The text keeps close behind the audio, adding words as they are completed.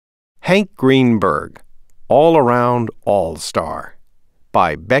Hank Greenberg, All-Around All-Star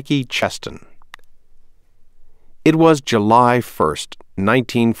by Becky Cheston. It was July 1st,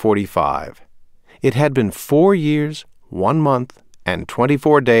 1945. It had been 4 years, 1 month, and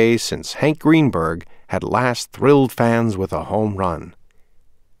 24 days since Hank Greenberg had last thrilled fans with a home run.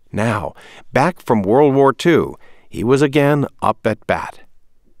 Now, back from World War II, he was again up at bat.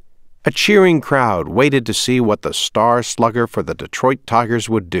 A cheering crowd waited to see what the star slugger for the Detroit Tigers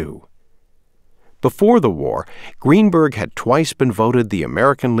would do. Before the war, Greenberg had twice been voted the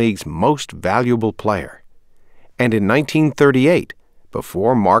American League's most valuable player. And in 1938,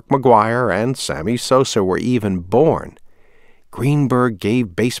 before Mark McGwire and Sammy Sosa were even born, Greenberg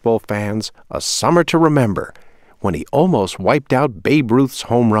gave baseball fans a summer to remember when he almost wiped out Babe Ruth's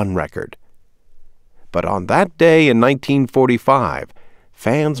home run record. But on that day in 1945,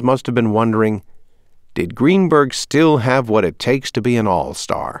 fans must have been wondering, did Greenberg still have what it takes to be an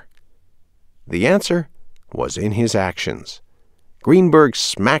all-star? The answer was in his actions. Greenberg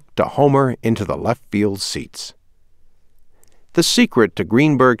smacked a homer into the left field seats. The secret to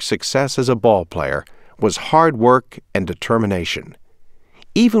Greenberg's success as a ball player was hard work and determination.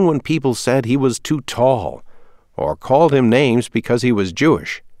 Even when people said he was too tall or called him names because he was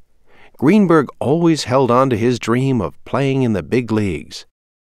Jewish, Greenberg always held on to his dream of playing in the big leagues.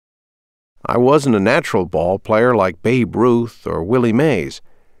 "I wasn't a natural ball player like Babe Ruth or Willie Mays,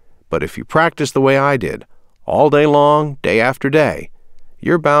 but if you practice the way I did, all day long, day after day,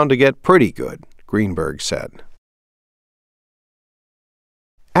 you're bound to get pretty good," Greenberg said.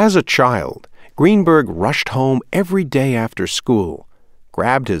 As a child, Greenberg rushed home every day after school,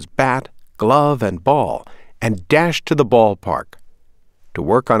 grabbed his bat, glove, and ball, and dashed to the ballpark. To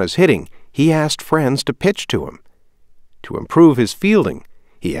work on his hitting, he asked friends to pitch to him. To improve his fielding,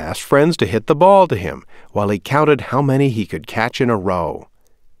 he asked friends to hit the ball to him while he counted how many he could catch in a row.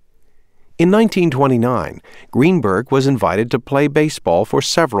 In 1929, Greenberg was invited to play baseball for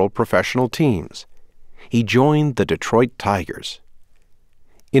several professional teams. He joined the Detroit Tigers.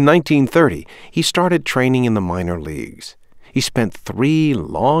 In 1930, he started training in the minor leagues. He spent 3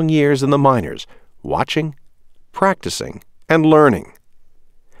 long years in the minors, watching, practicing, and learning.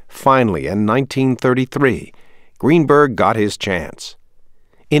 Finally, in 1933, Greenberg got his chance.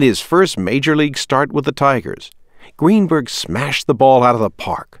 In his first major league start with the Tigers, Greenberg smashed the ball out of the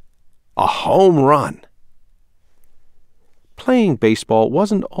park. A home run! Playing baseball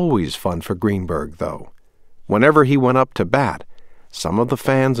wasn't always fun for Greenberg, though. Whenever he went up to bat, some of the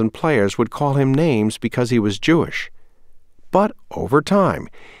fans and players would call him names because he was Jewish. But over time,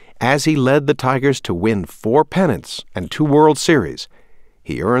 as he led the Tigers to win 4 pennants and 2 World Series,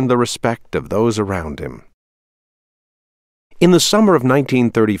 he earned the respect of those around him. In the summer of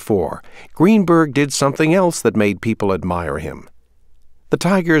 1934, Greenberg did something else that made people admire him. The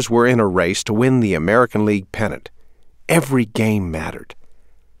Tigers were in a race to win the American League pennant. Every game mattered.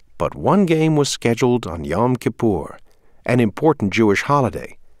 But one game was scheduled on Yom Kippur, an important Jewish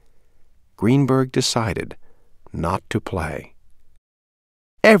holiday. Greenberg decided not to play.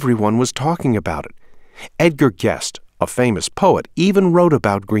 Everyone was talking about it. Edgar Guest, a famous poet, even wrote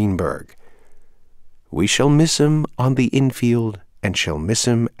about Greenberg. "We shall miss him on the infield and shall miss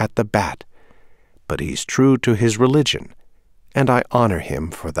him at the bat, but he's true to his religion, and I honor him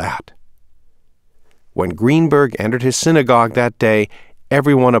for that." When Greenberg entered his synagogue that day,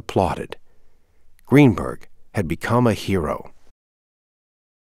 everyone applauded. Greenberg had become a hero.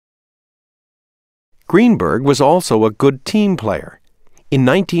 Greenberg was also a good team player. In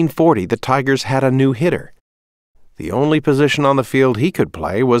 1940, the Tigers had a new hitter. The only position on the field he could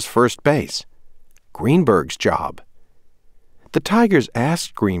play was first base. Greenberg's job. The Tigers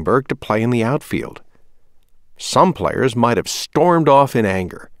asked Greenberg to play in the outfield. Some players might have stormed off in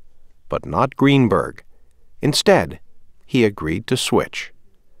anger, but not Greenberg. Instead, he agreed to switch.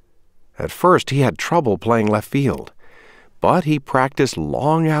 At first, he had trouble playing left field, but he practiced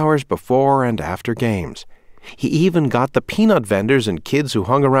long hours before and after games. He even got the peanut vendors and kids who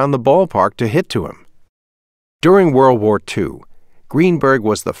hung around the ballpark to hit to him. During World War II, Greenberg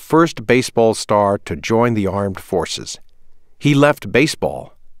was the first baseball star to join the armed forces. He left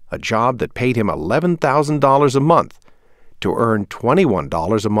baseball, a job that paid him $11,000 a month, to earn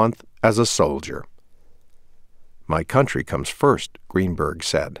 $21 a month as a soldier. "My country comes first," Greenberg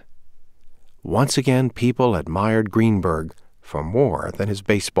said. Once again, people admired Greenberg for more than his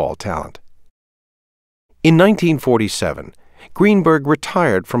baseball talent. In 1947, Greenberg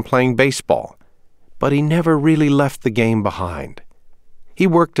retired from playing baseball, but he never really left the game behind. He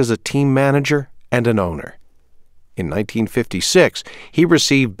worked as a team manager and an owner. In 1956, he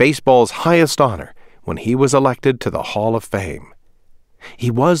received baseball's highest honor when he was elected to the Hall of Fame.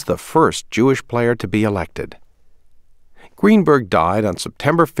 He was the first Jewish player to be elected. Greenberg died on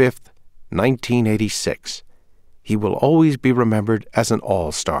September 5, 1986. He will always be remembered as an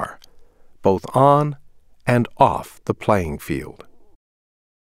all-star, both on and off the playing field.